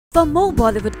For more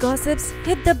Bollywood gossips,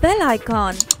 hit the bell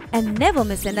icon and never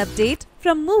miss an update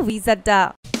from Moviez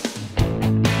Adda.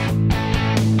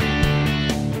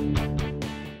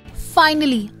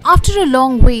 Finally, after a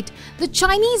long wait, the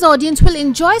Chinese audience will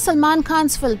enjoy Salman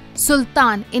Khan's film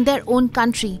Sultan in their own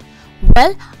country.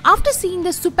 Well, after seeing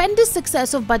the stupendous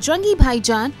success of Bajrangi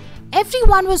Bhaijaan,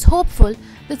 everyone was hopeful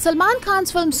that Salman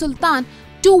Khan's film Sultan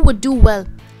too would do well.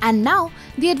 And now,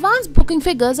 the advanced booking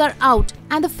figures are out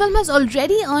and the film has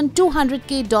already earned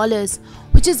 $200,000,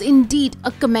 which is indeed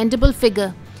a commendable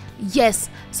figure.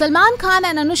 Yes, Salman Khan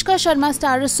and Anushka Sharma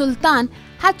starrer Sultan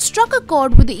had struck a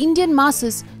chord with the Indian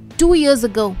masses 2 years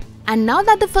ago. And now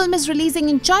that the film is releasing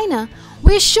in China,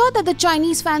 we are sure that the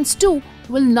Chinese fans too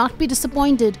will not be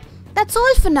disappointed. That's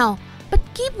all for now, but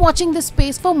keep watching this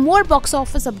space for more box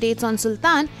office updates on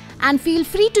Sultan and feel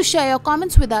free to share your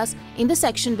comments with us in the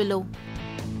section below.